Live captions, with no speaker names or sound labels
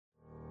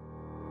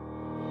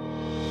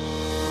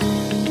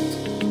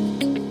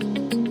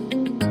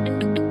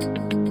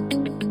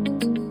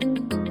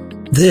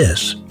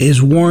This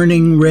is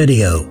Warning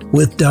Radio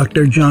with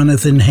Dr.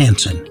 Jonathan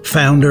Hansen,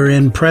 founder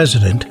and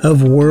president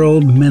of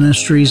World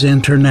Ministries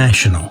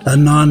International, a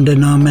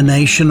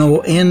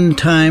non-denominational end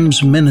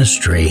times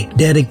ministry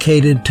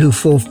dedicated to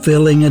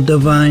fulfilling a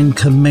divine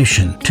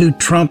commission to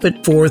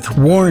trumpet forth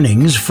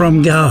warnings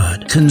from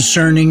God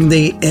concerning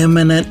the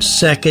imminent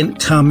second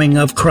coming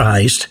of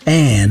Christ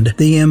and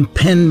the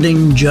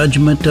impending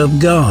judgment of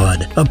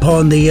God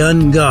upon the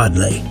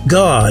ungodly.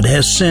 God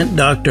has sent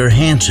Dr.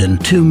 Hansen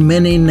to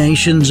many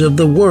nations of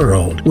the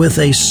world with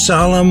a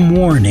solemn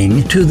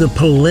warning to the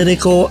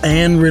political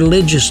and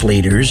religious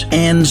leaders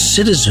and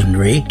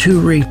citizenry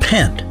to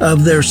repent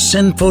of their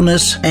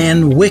sinfulness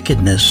and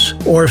wickedness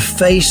or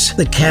face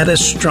the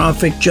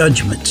catastrophic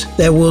judgments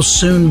that will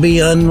soon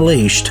be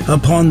unleashed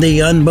upon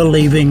the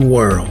unbelieving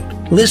world.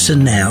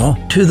 Listen now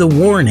to the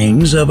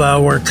warnings of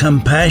our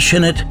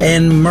compassionate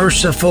and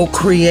merciful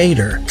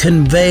Creator,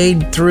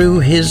 conveyed through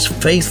His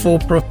faithful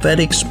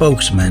prophetic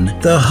spokesman,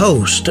 the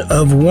host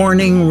of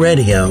Warning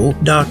Radio,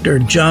 Dr.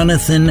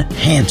 Jonathan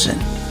Hansen.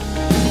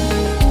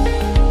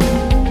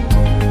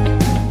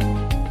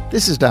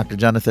 This is Dr.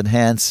 Jonathan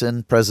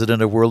Hansen,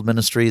 President of World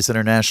Ministries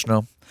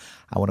International.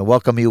 I want to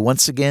welcome you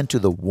once again to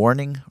the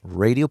Warning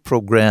Radio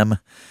program.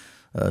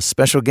 A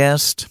special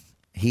guest.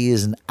 He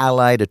is an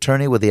allied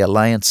attorney with the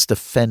Alliance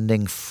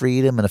Defending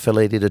Freedom, an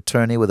affiliated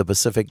attorney with the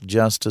Pacific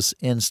Justice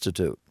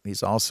Institute.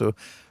 He's also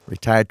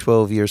retired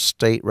 12-year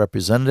state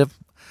representative,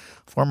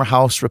 former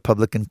House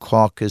Republican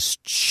Caucus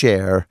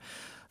chair,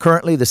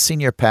 currently the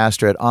senior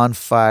pastor at On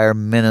Fire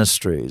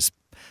Ministries.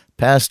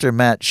 Pastor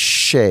Matt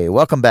Shea.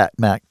 Welcome back,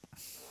 Matt.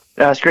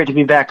 It's great to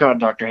be back on,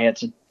 Dr.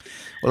 Hansen.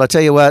 Well, I'll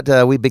tell you what,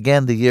 we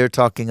began the year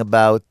talking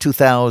about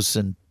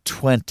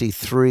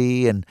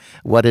 2023 and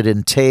what it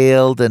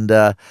entailed and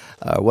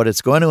what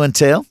it's going to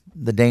entail,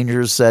 the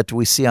dangers that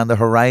we see on the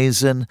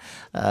horizon.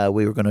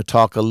 We were going to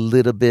talk a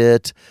little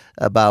bit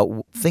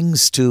about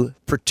things to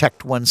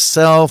protect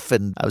oneself,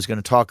 and I was going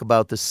to talk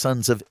about the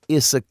sons of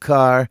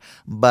Issachar,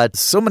 but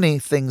so many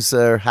things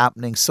are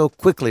happening so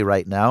quickly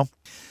right now.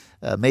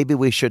 Maybe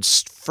we should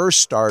first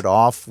start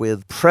off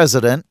with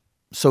President,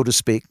 so to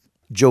speak,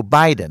 Joe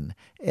Biden,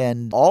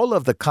 and all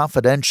of the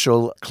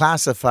confidential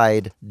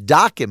classified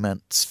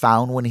documents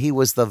found when he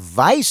was the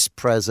vice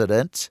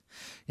president.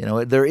 You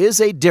know, there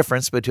is a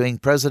difference between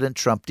President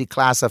Trump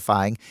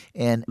declassifying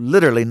and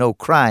literally no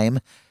crime,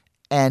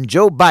 and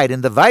Joe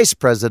Biden, the vice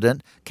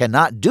president,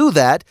 cannot do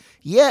that,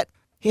 yet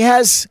he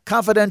has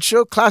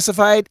confidential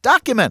classified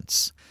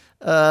documents.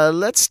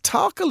 Let's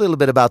talk a little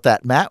bit about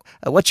that, Matt.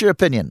 What's your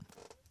opinion?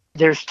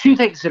 There's two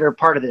things that are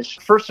part of this.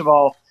 First of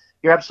all,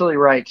 you're absolutely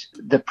right.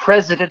 The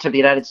president of the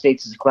United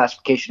States is a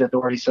classification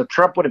authority, so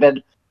Trump would have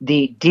been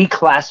the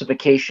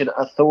declassification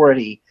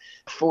authority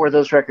for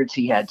those records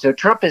he had. So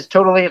Trump is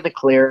totally in the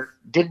clear,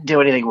 didn't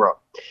do anything wrong.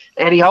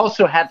 And he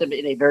also had them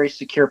in a very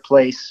secure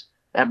place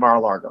at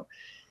Mar-a-Lago.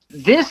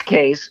 This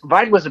case,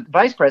 Biden was a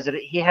vice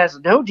president. He has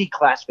no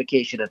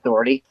declassification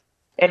authority.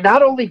 And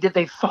not only did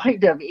they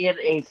find him in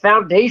a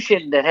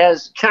foundation that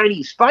has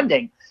Chinese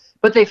funding,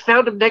 but they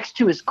found him next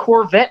to his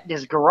Corvette in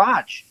his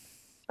garage.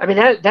 I mean,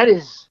 that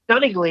is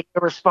stunningly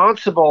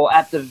irresponsible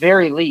at the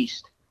very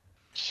least.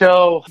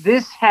 So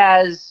this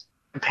has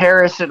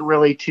comparison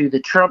really to the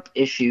Trump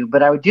issue.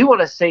 But I do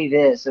want to say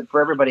this, and for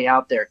everybody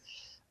out there,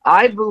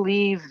 I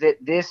believe that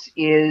this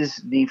is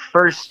the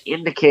first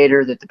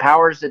indicator that the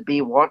powers that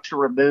be want to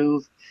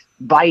remove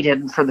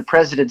Biden from the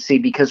presidency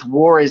because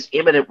war is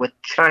imminent with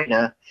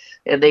China,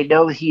 and they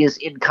know he is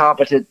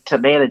incompetent to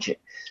manage it.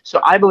 So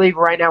I believe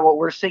right now what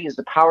we're seeing is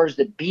the powers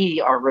that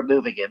be are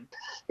removing him.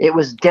 It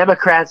was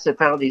Democrats that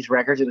found these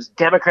records. It was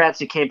Democrats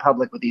that came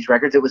public with these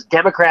records. It was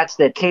Democrats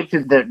that came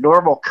through the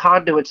normal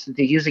conduits that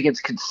they use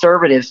against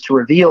conservatives to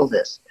reveal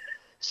this.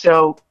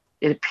 So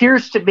it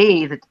appears to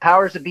me that the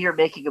powers that be are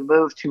making a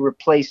move to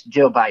replace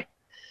Joe Biden.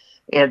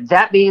 And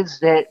that means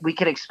that we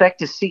can expect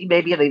to see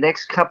maybe in the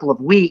next couple of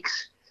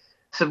weeks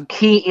some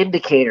key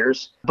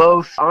indicators,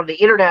 both on the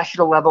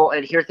international level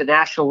and here at the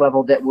national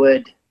level, that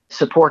would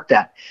support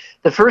that.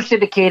 The first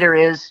indicator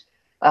is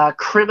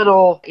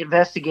criminal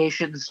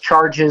investigations,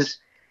 charges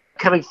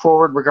coming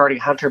forward regarding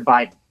Hunter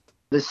Biden.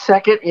 The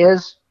second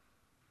is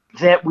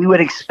that we would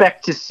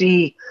expect to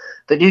see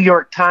the New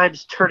York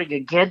Times turning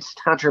against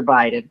Hunter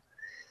Biden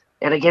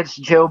and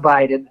against Joe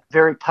Biden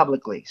very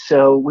publicly.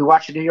 So we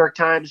watch the New York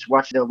Times,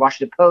 watch the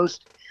Washington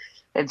Post,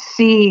 and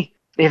see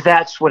if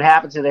that's what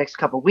happens in the next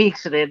couple of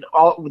weeks. And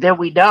then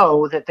we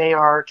know that they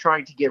are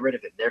trying to get rid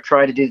of him. They're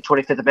trying to do the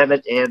 25th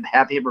Amendment and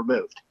have him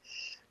removed.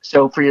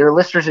 So for your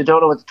listeners who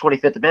don't know what the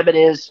 25th Amendment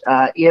is,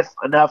 if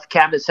enough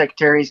cabinet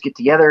secretaries get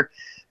together,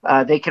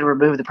 they can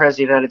remove the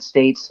President of the United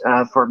States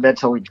for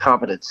mental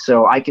incompetence.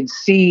 So I could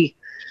see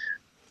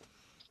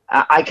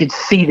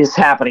this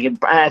happening. And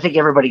I think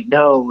everybody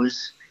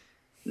knows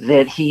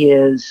that he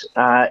is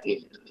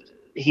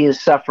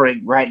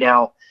suffering right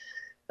now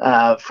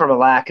from a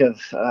lack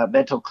of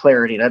mental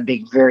clarity. And I'm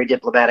being very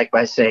diplomatic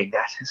by saying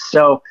that.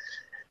 So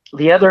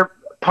the other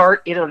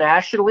part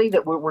internationally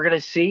that we're going to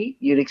see,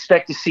 you'd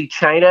expect to see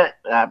China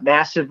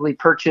massively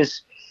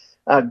purchase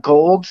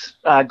gold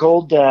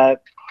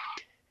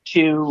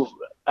to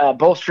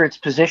bolster its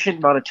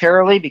position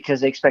monetarily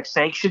because they expect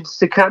sanctions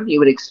to come. You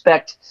would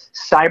expect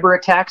cyber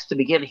attacks to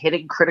begin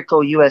hitting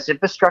critical U.S.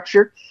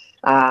 infrastructure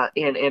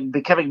and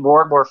becoming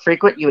more and more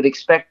frequent. You would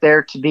expect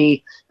there to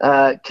be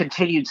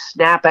continued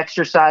snap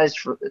exercises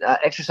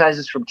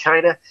from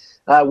China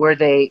where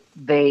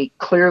they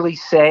clearly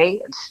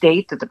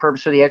state that the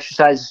purpose of the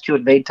exercise is to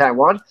invade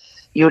Taiwan.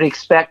 You would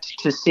expect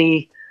to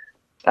see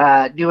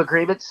new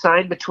agreements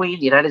signed between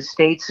the United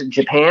States and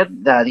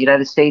Japan, the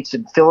United States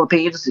and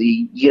Philippines,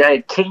 the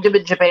United Kingdom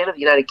and Japan, and the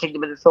United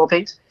Kingdom and the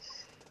Philippines,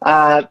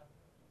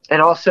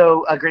 and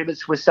also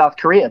agreements with South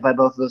Korea by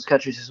both of those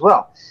countries as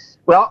well.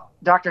 Well,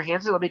 Dr.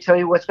 Hansen, let me tell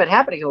you what's been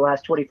happening in the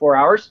last 24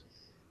 hours.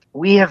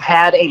 We have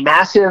had a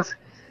massive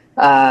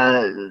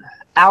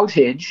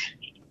outage.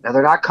 Now,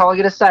 they're not calling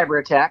it a cyber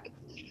attack,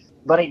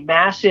 but a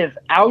massive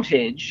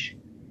outage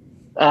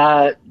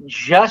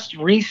just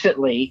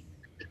recently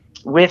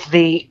with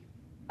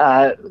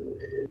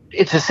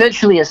it's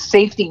essentially a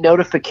safety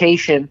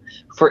notification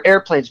for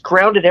airplanes,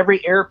 grounded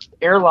every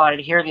airline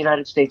here in the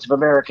United States of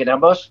America. Now,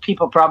 most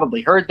people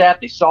probably heard that,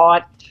 they saw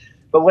it,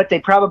 but what they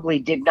probably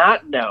did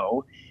not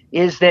know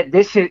is that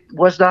this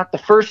was not the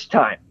first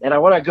time. And I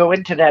want to go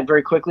into that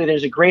very quickly.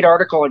 There's a great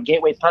article on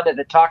Gateway Pundit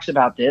that talks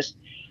about this.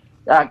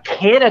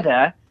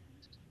 Canada,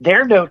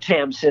 their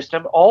NOTAM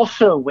system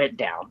also went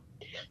down.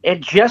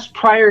 And just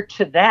prior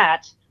to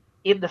that,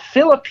 in the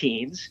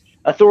Philippines,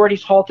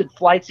 authorities halted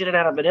flights in and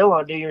out of Manila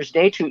on New Year's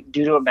Day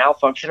due to a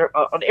malfunction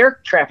on air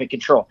traffic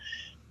control.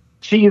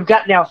 So you've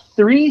got now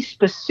 3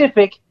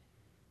 specific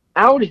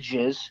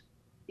outages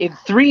in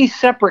 3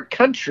 separate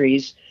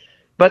countries,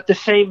 but the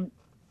same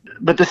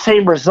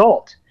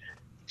result.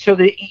 So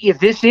if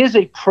this is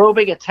a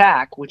probing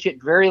attack, which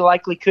it very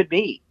likely could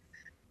be,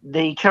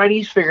 the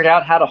Chinese figured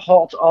out how to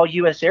halt all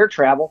U.S. air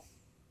travel,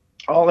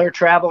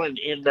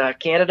 in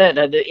Canada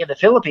and in the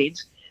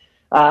Philippines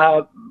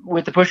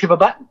with the push of a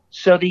button.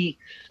 So the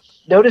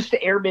Notice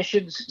to Air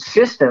Missions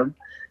system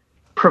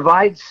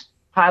provides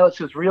pilots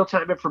with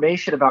real-time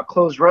information about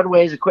closed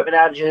runways, equipment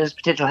outages,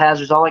 potential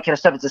hazards, all that kind of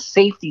stuff. It's a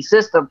safety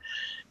system.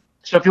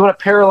 So if you want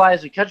to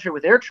paralyze a country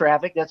with air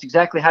traffic, that's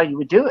exactly how you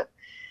would do it.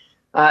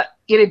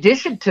 In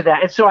addition to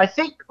that, and so I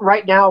think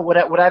right now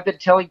what I've been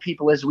telling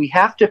people is we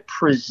have to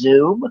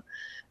presume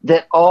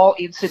that all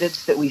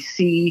incidents that we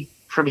see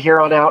from here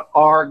on out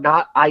are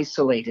not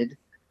isolated,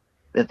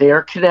 that they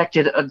are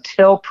connected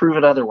until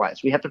proven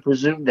otherwise. We have to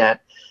presume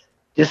that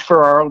just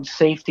for our own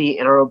safety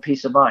and our own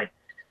peace of mind.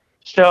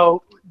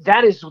 So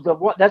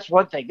that's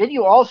one thing. Then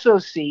you also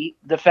see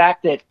the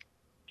fact that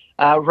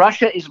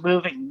Russia is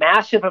moving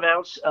massive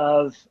amounts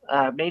of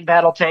main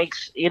battle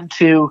tanks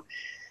into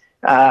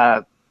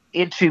Belarus.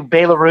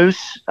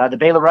 The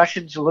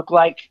Belarusians look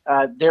like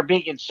they're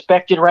being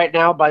inspected right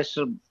now by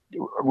some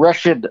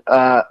Russian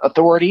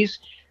authorities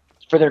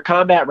for their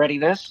combat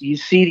readiness. You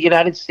see the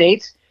United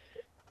States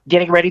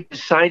getting ready to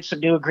sign some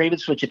new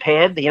agreements with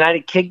Japan. The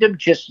United Kingdom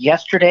just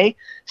yesterday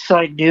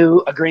signed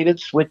new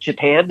agreements with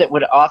Japan that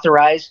would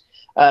authorize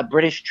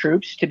British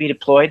troops to be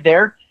deployed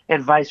there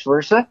and vice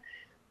versa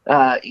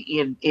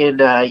in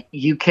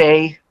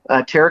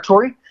UK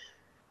territory.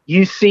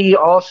 You see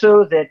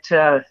also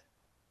that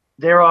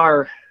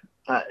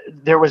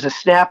there was a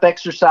snap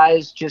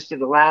exercise just in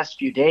the last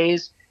few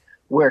days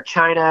where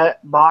China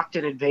mocked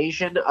an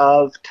invasion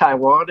of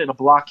Taiwan and a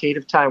blockade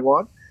of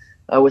Taiwan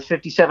with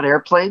 57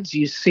 airplanes.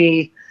 You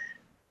see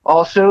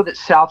also that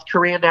South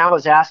Korea now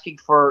is asking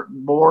for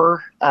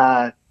more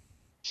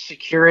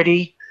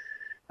security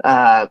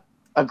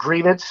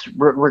agreements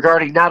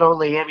regarding not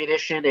only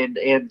ammunition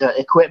and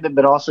equipment,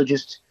 but also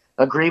just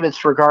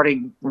agreements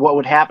regarding what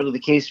would happen in the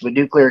case of a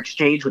nuclear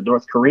exchange with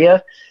North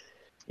Korea.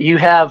 You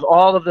have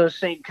all of those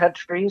same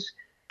countries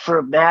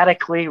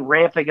dramatically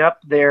ramping up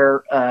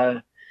their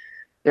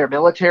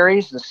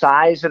militaries, the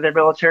size of their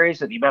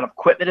militaries, and the amount of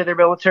equipment in their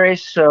militaries.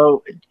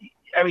 So,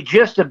 I mean,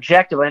 just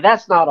objectively, and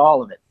that's not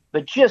all of it,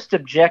 but just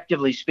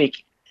objectively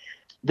speaking,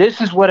 this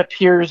is what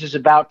appears is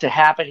about to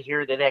happen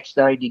here in the next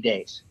 90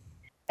 days.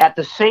 At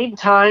the same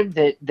time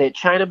that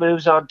China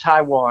moves on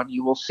Taiwan,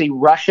 you will see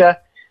Russia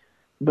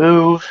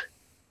move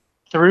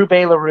through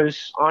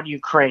Belarus on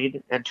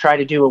Ukraine and try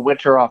to do a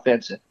winter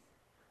offensive.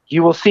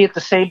 You will see at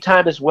the same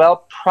time as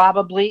well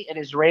probably an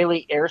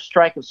Israeli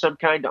airstrike of some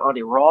kind on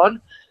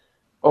Iran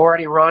or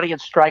an Iranian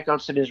strike on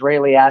some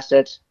Israeli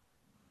assets.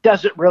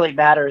 Doesn't really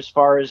matter as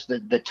far as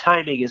the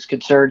timing is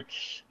concerned,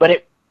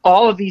 but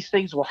all of these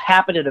things will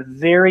happen in a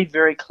very,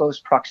 very close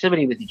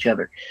proximity with each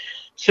other.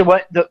 So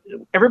what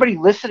everybody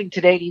listening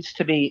today needs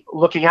to be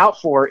looking out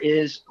for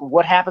is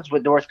what happens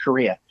with North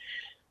Korea.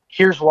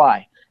 Here's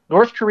why.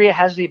 North Korea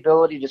has the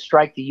ability to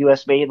strike the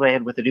U.S.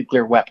 mainland with a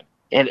nuclear weapon.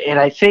 And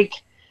I think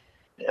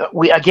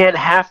we, again,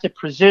 have to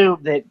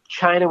presume that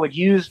China would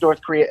use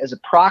North Korea as a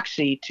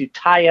proxy to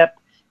tie up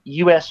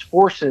U.S.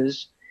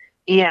 forces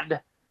in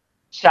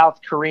South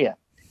Korea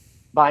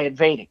by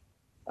invading.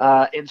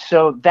 And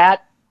so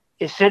that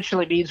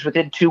essentially means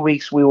within 2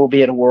 weeks we will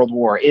be in a world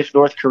war if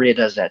North Korea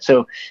does that.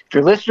 So if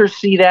your listeners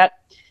see that,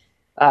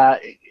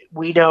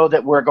 we know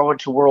that we're going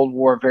to world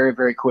war very,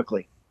 very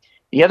quickly.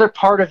 The other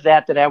part of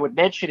that I would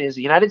mention is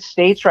the United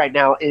States right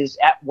now is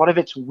at one of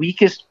its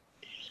weakest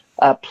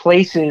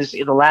places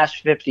in the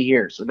last 50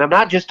 years. And I'm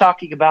not just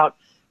talking about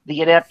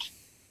the inept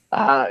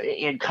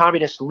and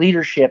communist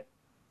leadership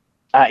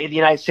in the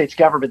United States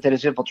government that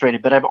is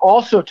infiltrated, but I'm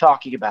also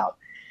talking about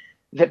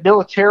that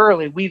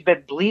militarily we've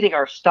been bleeding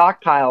our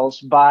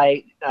stockpiles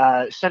by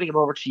sending them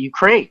over to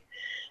Ukraine.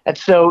 And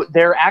so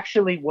there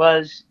actually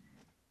was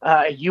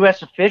a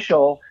U.S.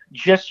 official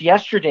just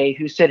yesterday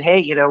who said,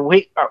 hey,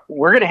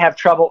 we're going to have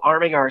trouble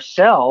arming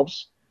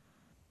ourselves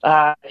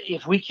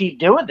if we keep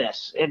doing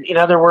this. And in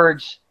other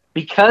words,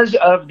 because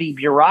of the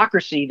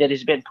bureaucracy that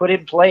has been put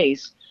in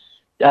place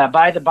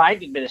by the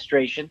Biden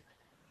administration,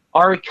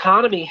 our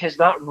economy has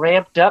not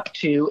ramped up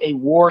to a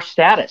war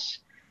status.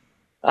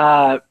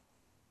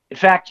 In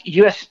fact,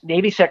 U.S.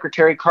 Navy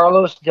Secretary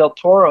Carlos del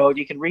Toro, and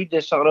you can read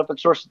this on Open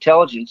Source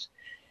Intelligence,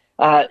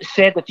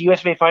 said that the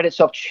U.S. may find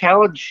itself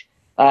challenging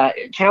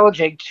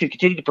to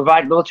continue to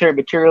provide military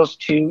materials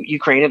to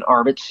Ukraine and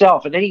arm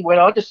itself. And then he went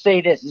on to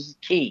say this is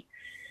key.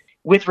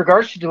 With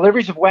regards to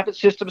deliveries of weapon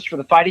systems for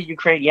the fight in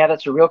Ukraine, yeah,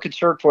 that's a real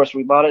concern for us.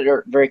 We monitor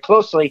it very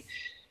closely.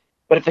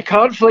 But if the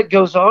conflict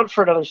goes on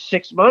for another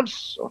 6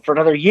 months or for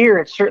another year,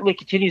 it certainly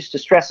continues to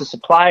stress the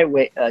supply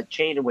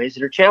chain in ways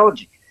that are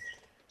challenging.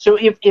 So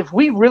if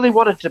we really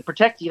wanted to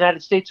protect the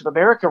United States of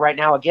America right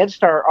now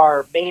against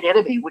our main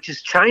enemy, which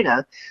is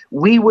China,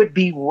 we would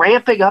be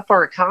ramping up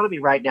our economy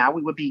right now.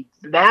 We would be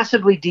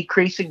massively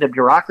decreasing the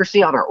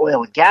bureaucracy on our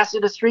oil and gas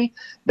industry,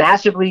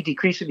 massively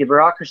decreasing the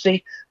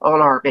bureaucracy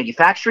on our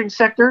manufacturing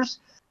sectors.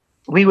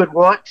 We would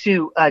want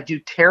to do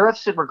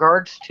tariffs in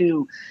regards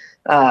to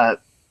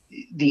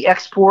the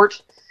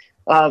export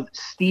of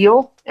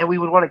steel, and we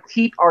would want to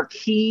keep our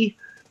key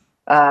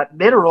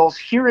minerals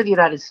here in the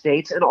United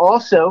States and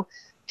also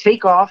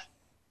take off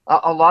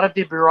a lot of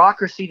the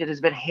bureaucracy that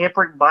has been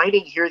hampering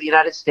mining here in the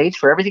United States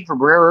for everything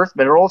from rare earth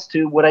minerals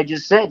to what I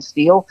just said,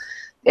 steel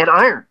and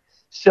iron.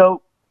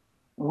 So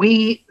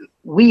we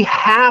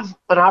have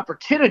an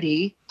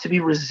opportunity to be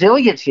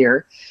resilient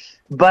here,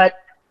 but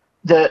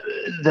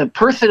the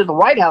person in the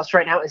White House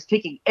right now is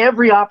taking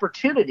every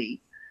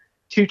opportunity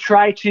to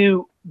try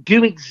to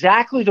do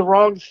exactly the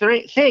wrong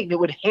thing that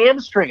would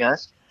hamstring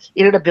us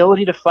in an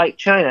ability to fight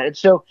China. And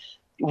so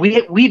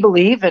we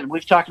believe, and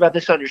we've talked about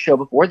this on your show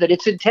before, that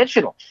it's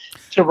intentional.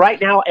 So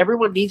right now,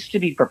 everyone needs to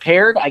be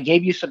prepared. I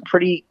gave you some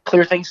pretty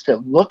clear things to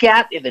look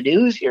at in the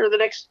news here in the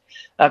next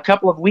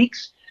couple of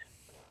weeks.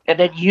 And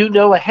then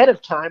ahead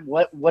of time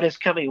what is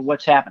coming and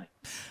what's happening.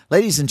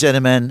 Ladies and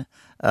gentlemen,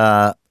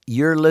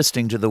 you're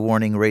listening to the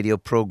Warning Radio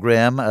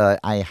program.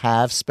 I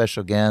have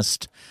special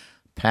guest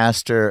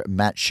Pastor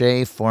Matt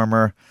Shea,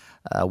 former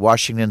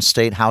Washington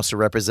State House of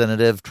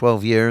Representative,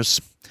 12 years,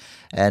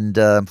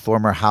 and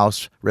former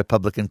House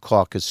Republican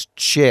Caucus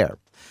Chair.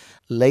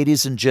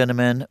 Ladies and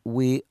gentlemen,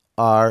 we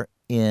are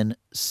in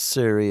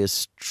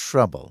serious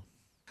trouble.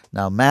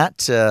 Now,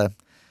 Matt,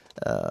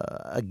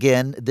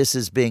 again, this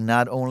is being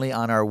not only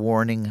on our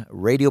Warning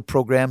Radio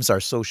programs, our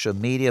social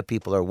media,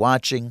 people are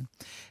watching.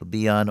 It'll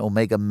be on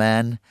Omega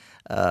Man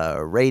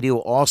Radio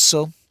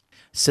also,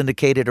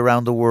 syndicated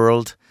around the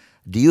world.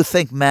 Do you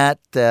think, Matt,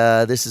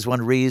 this is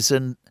one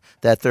reason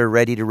that they're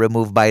ready to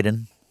remove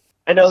Biden?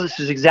 I know this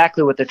is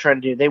exactly what they're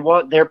trying to do. They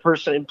want their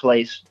person in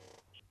place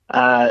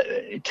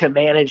to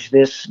manage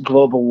this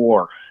global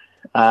war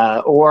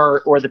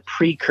or the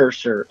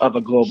precursor of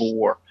a global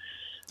war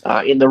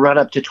in the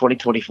run-up to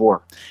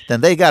 2024.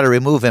 Then they got to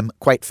remove him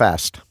quite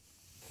fast.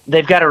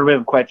 They've got to remove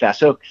him quite fast.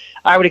 So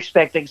I would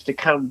expect things to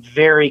come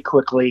very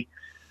quickly.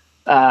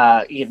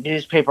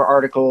 Newspaper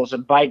articles,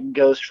 and Biden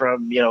goes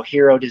from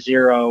hero to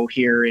zero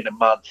here in a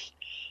month,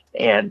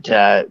 and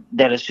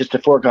then it's just a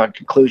foregone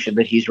conclusion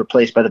that he's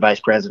replaced by the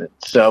vice president.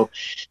 So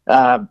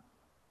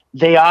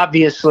they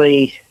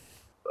obviously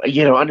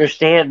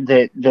understand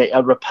that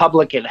a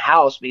Republican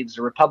House means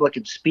the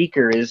Republican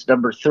Speaker is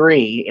number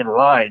 3 in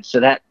line. So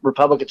that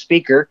Republican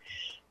Speaker,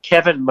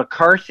 Kevin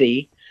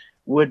McCarthy,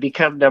 would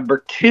become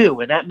number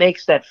 2, and that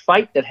makes that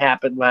fight that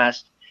happened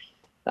last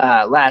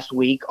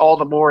week all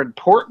the more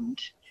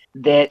important,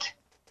 that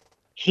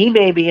he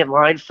may be in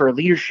line for a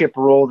leadership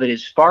role that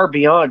is far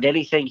beyond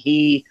anything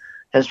he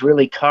has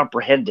really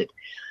comprehended.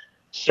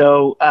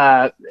 So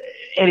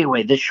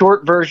anyway, the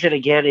short version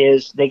again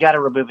is they got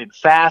to remove him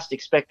fast,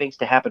 expect things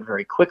to happen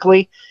very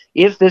quickly.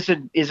 If this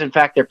is in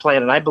fact their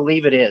plan, and I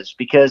believe it is,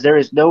 because there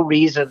is no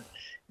reason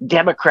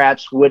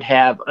Democrats would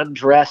have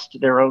undressed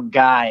their own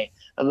guy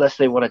unless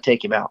they want to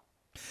take him out.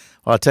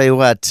 Well, I'll tell you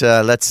what,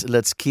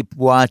 let's keep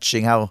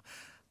watching how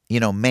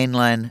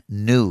mainline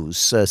news,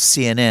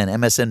 CNN,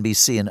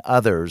 MSNBC, and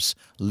others,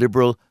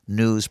 liberal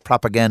news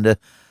propaganda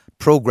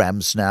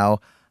programs now,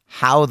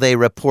 how they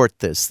report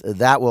this.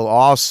 That will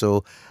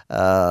also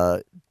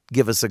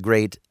give us a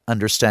great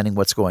understanding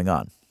what's going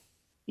on.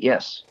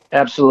 Yes,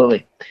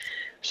 absolutely.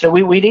 So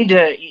we need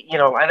to,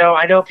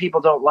 I know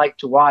people don't like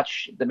to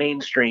watch the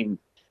mainstream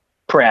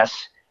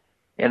press,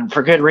 and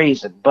for good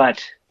reason,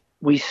 but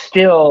we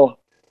still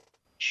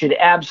should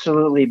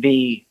absolutely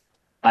be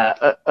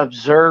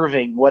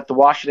observing what the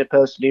Washington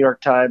Post and New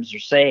York Times are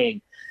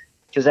saying,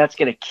 because that's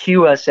going to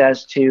cue us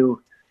as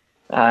to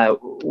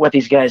what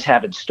these guys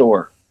have in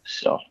store.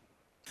 So,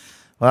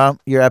 well,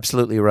 you're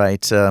absolutely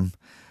right.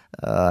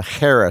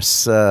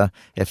 Harris,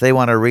 if they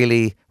want to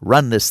really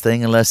run this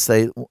thing, unless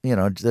they,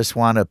 just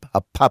want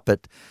a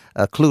puppet,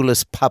 a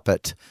clueless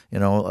puppet,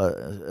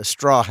 a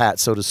straw hat,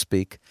 so to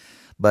speak.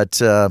 But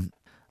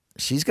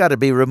she's got to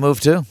be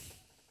removed too.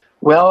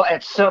 Well,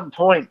 at some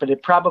point, but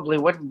it probably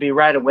wouldn't be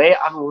right away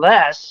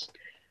unless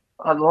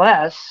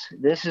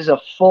this is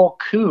a full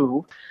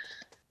coup.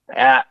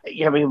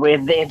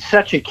 In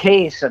such a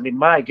case,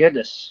 my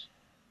goodness,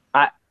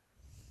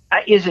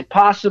 is it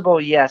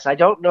possible? Yes. I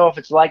don't know if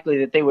it's likely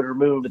that they would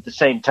remove him at the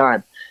same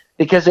time,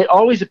 because it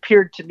always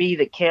appeared to me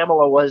that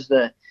Kamala was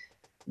the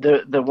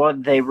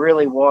one they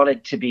really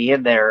wanted to be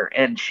in there,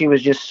 and she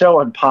was just so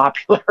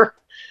unpopular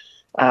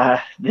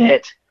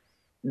that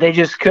they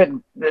just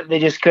couldn't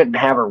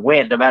have her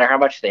win. No matter how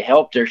much they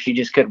helped her, she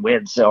just couldn't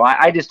win. So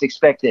I just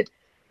expect that,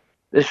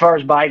 as far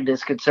as Biden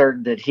is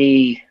concerned, that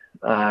he's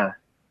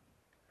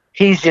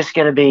just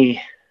going to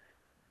be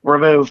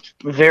removed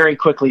very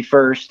quickly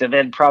first, and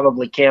then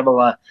probably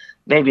Kamala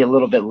maybe a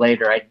little bit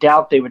later. I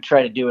doubt they would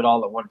try to do it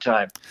all at one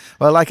time.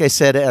 Well, like I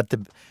said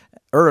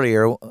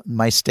earlier,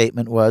 my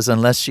statement was,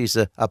 unless she's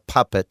a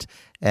puppet,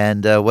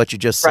 and what you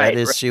just said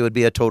is she would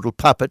be a total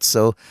puppet,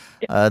 so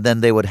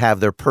then they would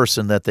have their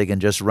person that they can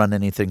just run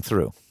anything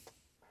through.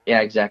 Yeah,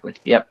 exactly.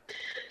 Yep.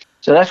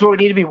 So that's what we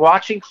need to be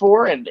watching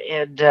for, and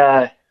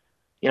I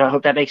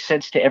hope that makes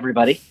sense to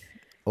everybody.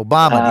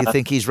 Obama, do you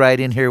think he's right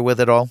in here with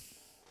it all?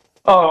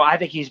 Oh, I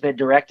think he's been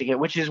directing it,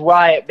 which is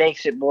why it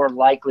makes it more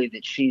likely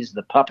that she's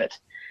the puppet.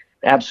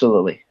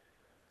 Absolutely.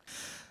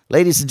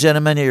 Ladies and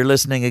gentlemen, you're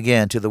listening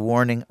again to the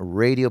Warning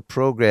Radio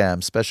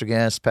program. Special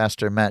guest,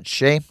 Pastor Matt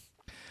Shea.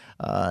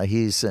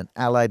 He's an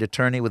allied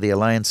attorney with the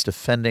Alliance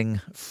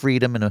Defending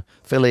Freedom and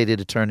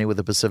affiliated attorney with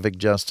the Pacific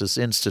Justice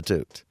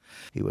Institute.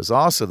 He was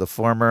also the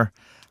former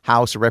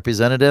House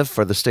Representative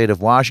for the state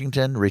of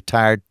Washington,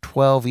 retired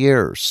 12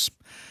 years,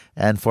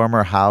 and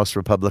former House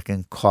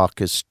Republican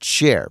Caucus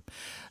Chair.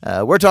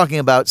 We're talking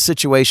about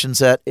situations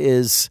that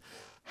is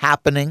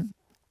happening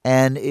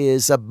and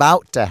is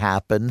about to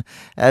happen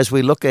as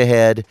we look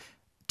ahead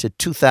to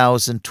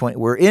 2020.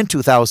 We're in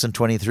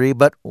 2023,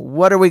 but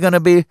what are we going to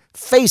be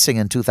facing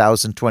in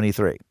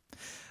 2023?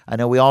 I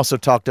know we also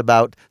talked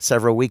about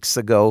several weeks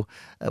ago,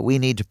 we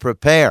need to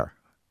prepare.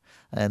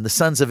 And the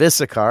sons of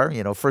Issachar,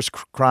 1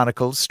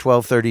 Chronicles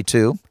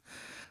 12:32,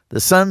 the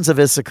sons of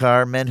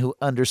Issachar, men who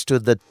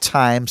understood the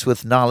times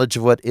with knowledge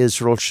of what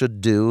Israel should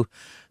do,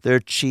 their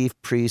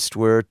chief priests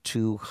were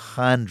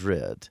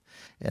 200.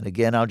 And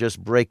again, I'll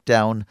just break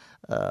down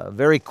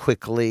very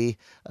quickly.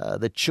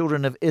 The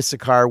children of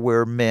Issachar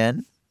were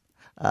men,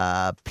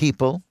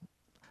 people,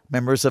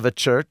 members of a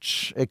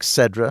church,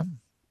 etc.,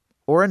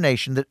 or a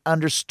nation that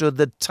understood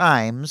the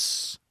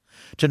times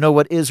to know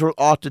what Israel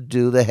ought to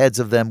do. The heads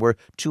of them were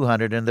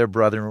 200, and their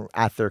brethren were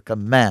at their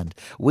command.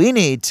 We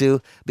need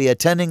to be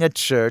attending a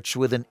church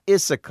with an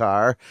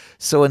Issachar,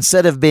 so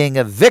instead of being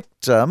a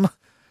victim,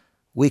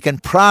 we can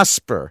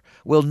prosper.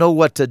 We'll know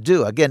what to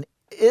do. Again,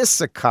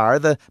 Issachar,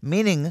 the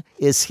meaning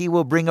is he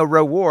will bring a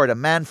reward, a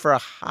man for a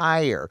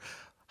hire.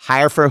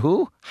 Hire for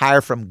who?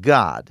 Hire from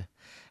God.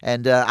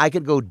 And I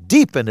could go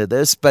deep into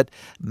this, but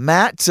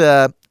Matt,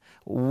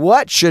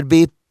 what should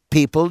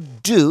people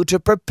do to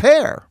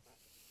prepare?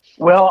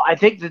 Well, I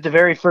think that the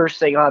very first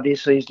thing,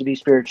 obviously, is to be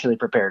spiritually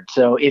prepared.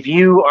 So if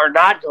you are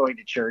not going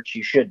to church,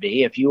 you should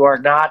be. If you are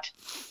not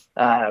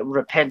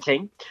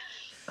repenting,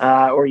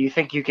 or you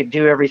think you can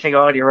do everything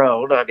on your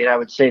own, I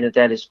would say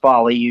that is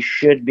folly. You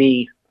should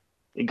be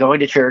going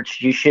to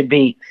church. You should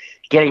be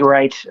getting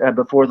right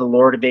before the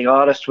Lord and being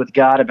honest with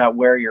God about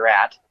where you're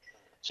at.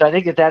 So I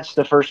think that that's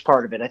the first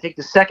part of it. I think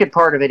the second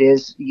part of it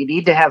is you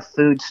need to have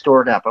food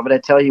stored up. I'm going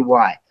to tell you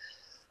why.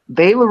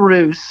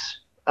 Belarus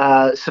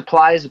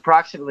supplies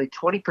approximately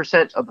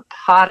 20% of the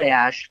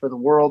potash for the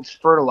world's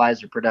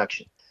fertilizer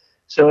production.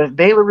 So if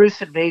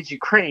Belarus invades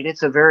Ukraine,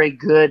 it's a very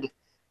good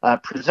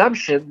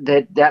presumption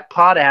that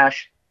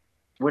potash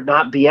would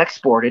not be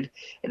exported,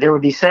 and there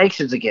would be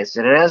sanctions against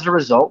it. And as a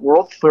result,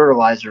 world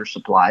fertilizer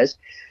supplies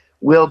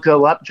will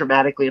go up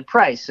dramatically in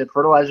price. And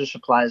fertilizer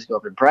supplies go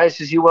up in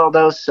price, as you well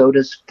know, so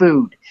does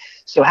food.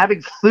 So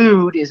having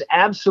food is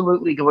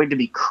absolutely going to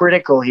be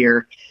critical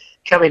here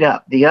coming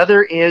up. The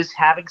other is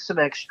having some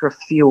extra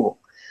fuel.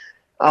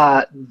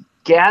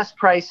 Gas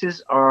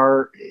prices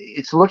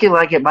it's looking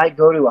like it might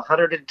go to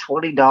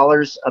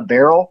 $120 a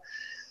barrel.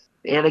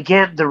 And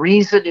again, the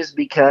reason is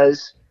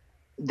because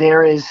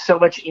there is so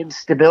much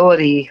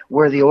instability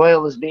where the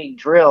oil is being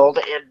drilled,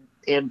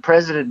 and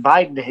President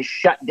Biden has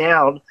shut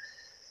down,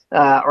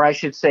 or I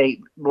should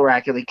say more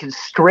accurately,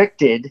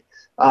 constricted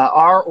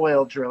our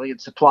oil drilling and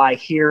supply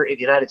here in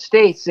the United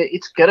States.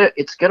 It's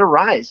gonna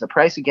rise. The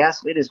price of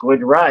gasoline is going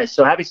to rise.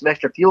 So having some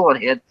extra fuel on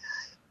hand,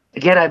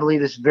 again, I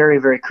believe is very,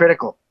 very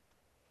critical.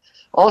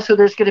 Also,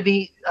 there's going to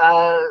be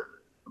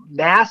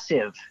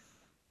massive,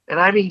 and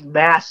I mean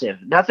massive,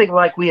 nothing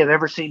like we have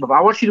ever seen before.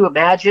 I want you to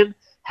imagine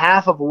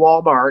half of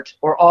Walmart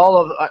or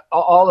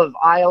all of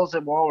aisles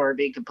in Walmart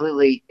being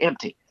completely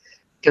empty.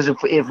 Because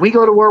if we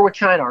go to war with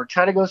China or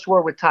China goes to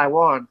war with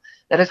Taiwan,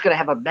 that is going to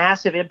have a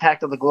massive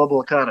impact on the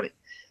global economy.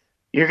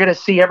 You're going to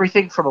see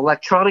everything from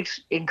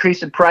electronics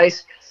increase in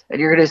price, and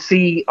you're going to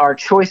see our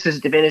choices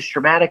diminish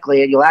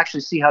dramatically, and you'll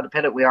actually see how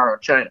dependent we are on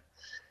China.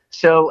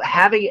 So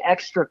having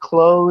extra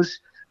clothes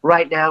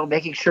right now,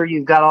 making sure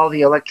you've got all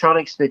the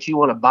electronics that you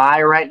want to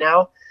buy right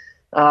now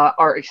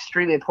are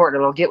extremely important.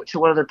 And I'll get to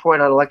one other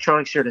point on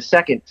electronics here in a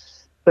second.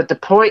 But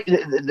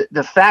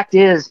the fact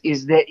is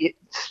that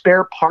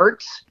spare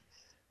parts,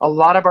 a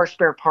lot of our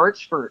spare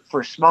parts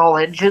for small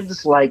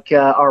engines like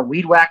our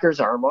weed whackers,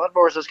 our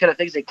lawnmowers, those kind of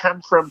things, they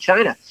come from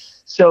China.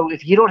 So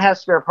if you don't have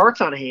spare parts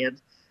on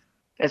hand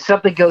and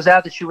something goes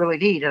out that you really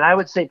need, and I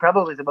would say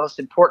probably the most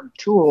important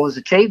tool is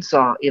a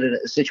chainsaw in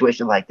a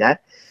situation like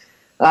that,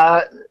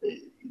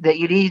 that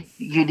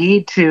you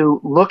need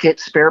to look at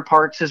spare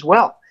parts as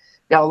well.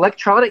 Now,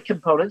 electronic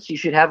components, you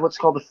should have what's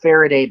called a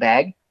Faraday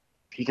bag.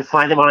 You can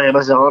find them on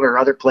Amazon or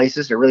other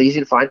places. They're really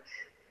easy to find.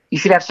 You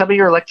should have some of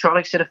your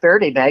electronics in a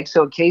Faraday bag,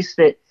 so in case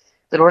that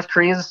the North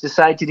Koreans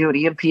decide to do an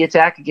EMP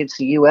attack against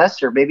the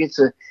U.S., or maybe it's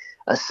a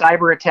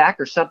cyber attack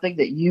or something,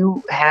 that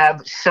you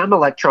have some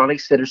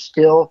electronics that are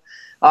still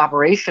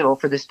operational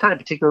for this time,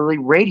 particularly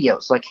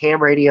radios, like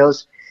ham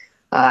radios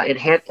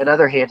and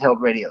other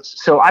handheld radios.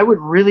 So I would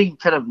really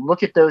kind of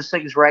look at those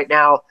things right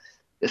now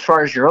as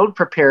far as your own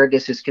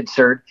preparedness is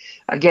concerned.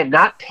 Again,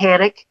 not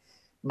panic,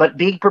 but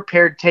being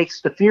prepared takes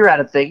the fear out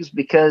of things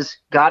because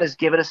God has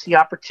given us the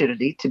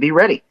opportunity to be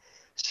ready.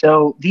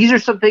 So these are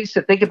some things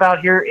to think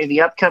about here in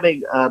the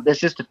upcoming, there's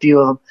just a few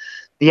of them,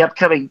 the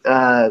upcoming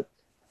 2-3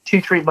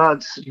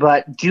 months,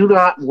 but do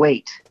not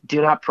wait.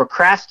 Do not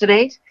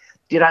procrastinate.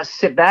 Do not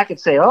sit back and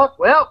say, oh,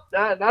 well,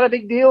 not a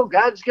big deal.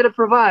 God's going to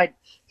provide.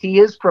 He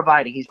is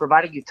providing. He's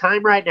providing you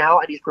time right now,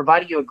 and he's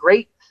providing you a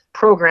great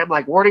program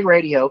like Warning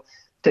Radio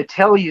to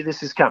tell you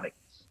this is coming.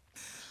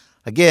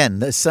 Again,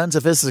 the sons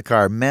of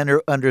Issachar, men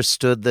who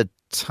understood the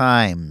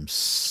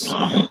times.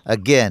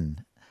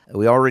 Again,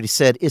 we already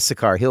said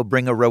Issachar, he'll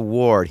bring a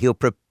reward.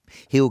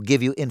 He'll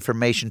give you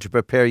information to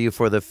prepare you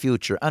for the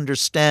future.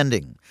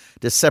 Understanding,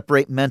 to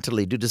separate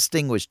mentally, to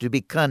distinguish, to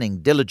be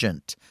cunning,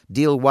 diligent,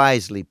 deal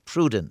wisely,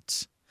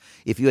 prudent.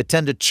 If you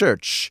attend a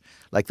church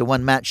like the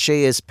one Matt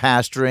Shea is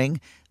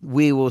pastoring,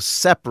 he will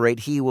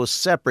separate,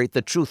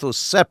 the truth will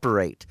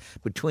separate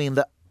between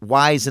the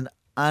wise and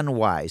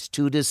unwise,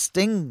 to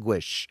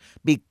distinguish,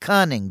 be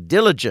cunning,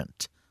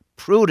 diligent,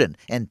 prudent.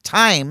 And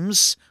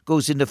times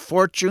goes into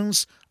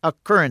fortunes,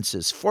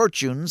 occurrences.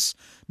 Fortunes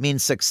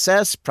means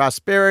success,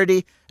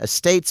 prosperity,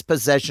 estates,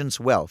 possessions,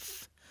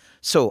 wealth.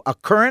 So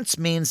occurrence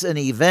means an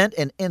event,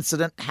 an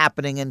incident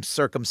happening in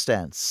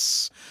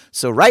circumstance.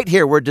 So right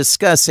here we're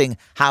discussing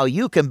how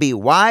you can be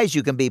wise,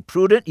 you can be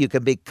prudent, you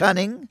can be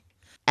cunning,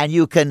 and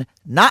you can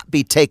not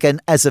be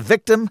taken as a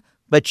victim,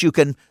 but you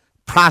can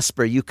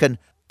prosper, you can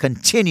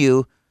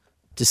continue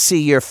to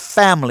see your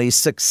family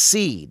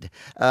succeed.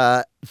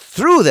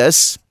 Through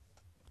this,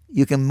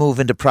 you can move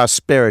into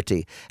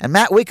prosperity. And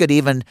Matt, we could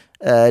even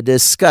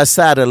discuss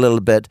that a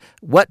little bit,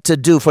 what to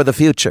do for the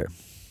future.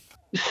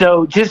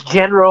 So just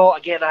general,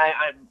 again,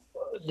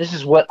 this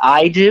is what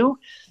I do,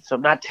 so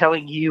I'm not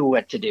telling you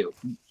what to do.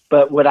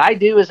 But what I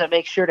do is I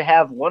make sure to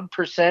have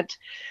 1%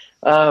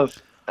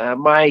 of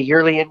my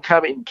yearly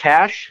income in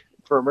cash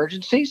for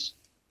emergencies.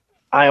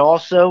 I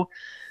also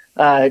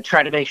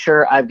try to make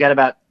sure I've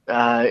got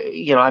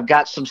I've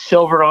got some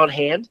silver on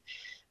hand,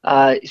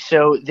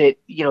 so that,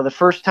 the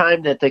first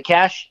time that the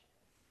cash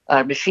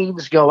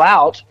machines go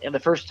out and the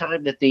first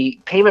time that the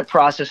payment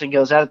processing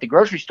goes out at the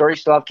grocery store, you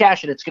still have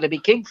cash, and it's going to be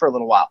king for a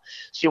little while.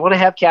 So you want to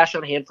have cash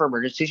on hand for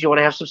emergencies. You want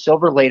to have some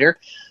silver later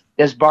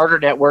as barter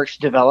networks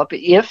develop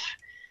if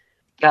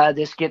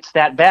this gets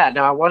that bad.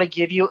 Now, I want to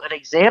give you an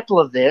example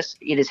of this.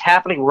 It is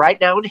happening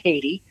right now in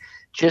Haiti.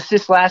 Just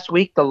this last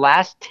week, the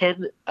last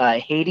 10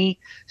 Haiti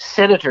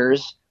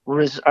senators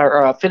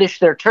finished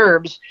their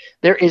terms.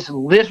 There is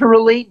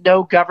literally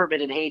no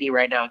government in Haiti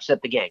right now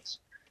except the gangs.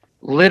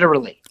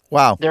 Literally.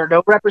 Wow. There are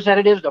no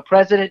representatives, no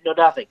president, no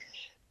nothing.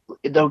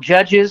 No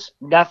judges,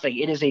 nothing.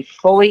 It is a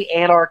full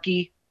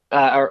anarchy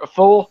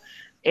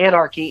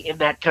in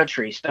that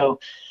country. So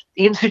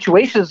in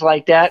situations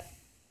like that,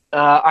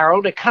 our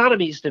own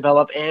economies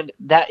develop, and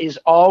that is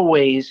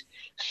always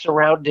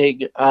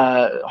surrounding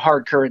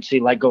hard currency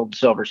like gold and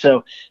silver.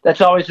 So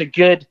that's always a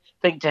good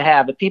thing to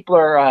have. But people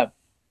are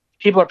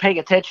paying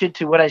attention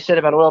to what I said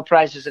about oil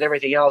prices and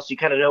everything else. You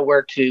kind of know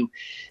where to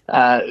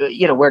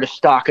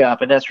stock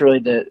up, and that's really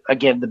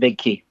the big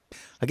key.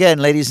 Again,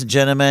 ladies and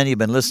gentlemen, you've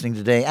been listening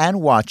today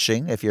and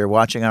watching. If you're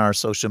watching on our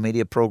social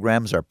media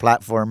programs, our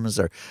platforms,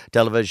 or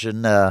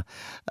television,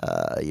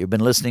 you've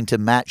been listening to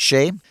Matt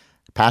Shea,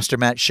 Pastor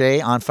Matt Shea,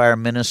 On Fire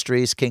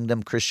Ministries,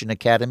 Kingdom Christian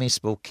Academy,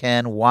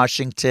 Spokane,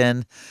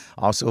 Washington,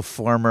 also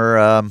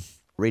former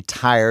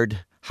retired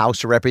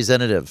House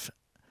Representative.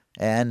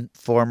 and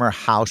former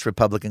House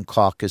Republican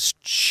Caucus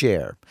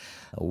Chair.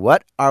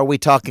 What are we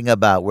talking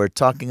about? We're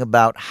talking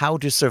about how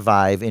to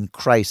survive in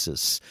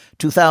crisis.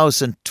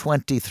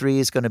 2023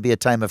 is going to be a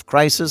time of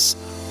crisis,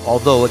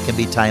 although it can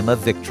be time of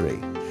victory.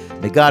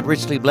 May God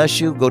richly bless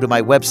you. Go to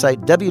my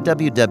website,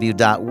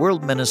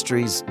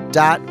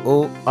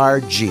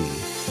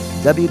 www.worldministries.org.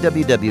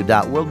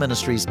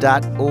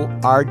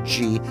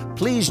 www.worldministries.org.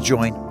 Please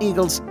join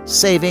Eagles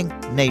Saving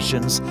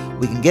Nations.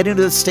 We can get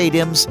into the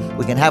stadiums.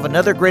 We can have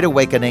another great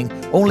awakening.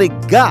 Only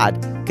God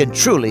can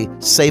truly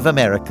save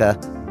America.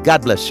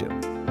 God bless you.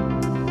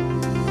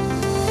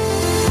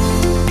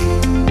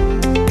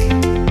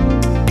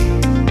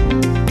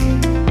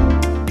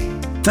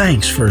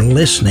 Thanks for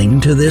listening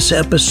to this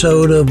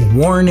episode of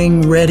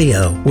Warning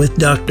Radio with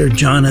Dr.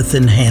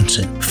 Jonathan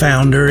Hansen,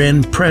 founder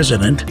and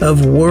president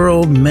of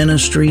World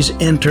Ministries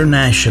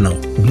International.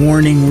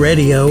 Warning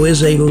Radio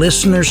is a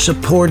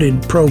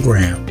listener-supported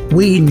program.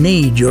 We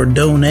need your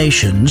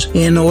donations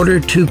in order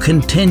to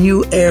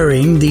continue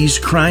airing these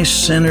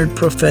Christ-centered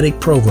prophetic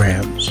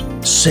programs.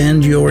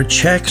 Send your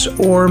checks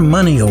or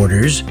money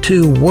orders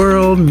to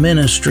World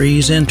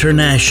Ministries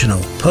International,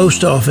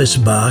 Post Office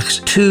Box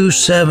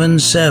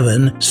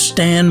 277,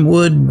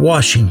 Stanwood,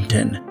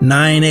 Washington,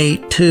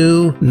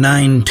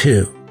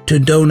 98292. To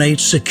donate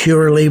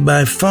securely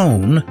by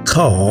phone,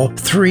 call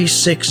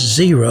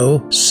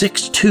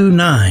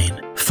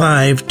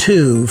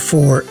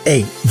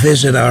 360-629-5248.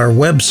 Visit our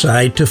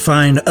website to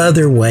find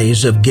other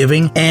ways of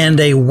giving and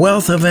a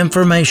wealth of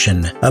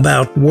information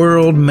about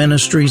World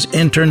Ministries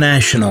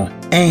International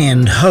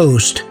and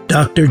host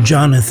Dr.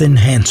 Jonathan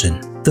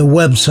Hansen. The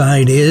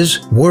website is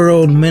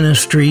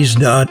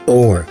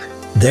worldministries.org.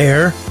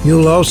 There,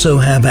 you'll also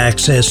have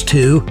access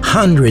to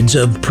hundreds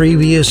of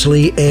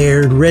previously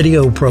aired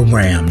radio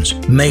programs,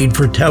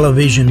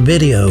 made-for-television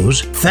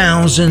videos,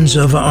 thousands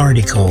of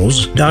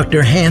articles,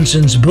 Dr.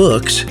 Hansen's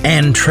books,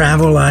 and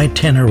travel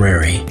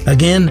itinerary.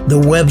 Again, the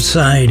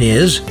website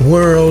is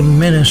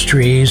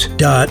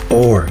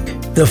worldministries.org.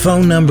 The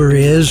phone number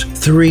is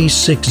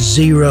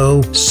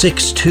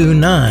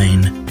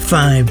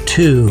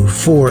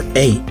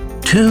 360-629-5248.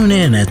 Tune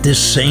in at this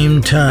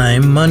same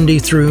time, Monday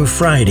through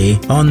Friday,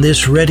 on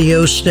this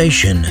radio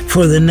station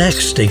for the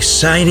next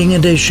exciting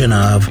edition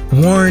of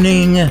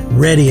Warning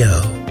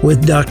Radio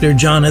with Dr.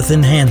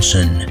 Jonathan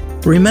Hansen.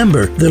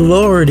 Remember, the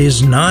Lord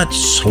is not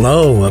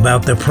slow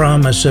about the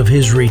promise of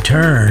His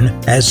return,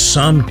 as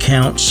some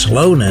count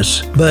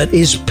slowness, but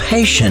is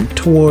patient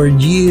toward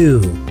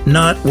you,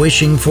 not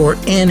wishing for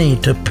any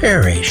to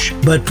perish,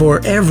 but for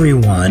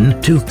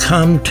everyone to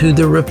come to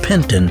the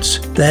repentance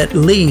that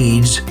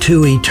leads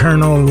to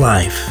eternal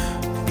life.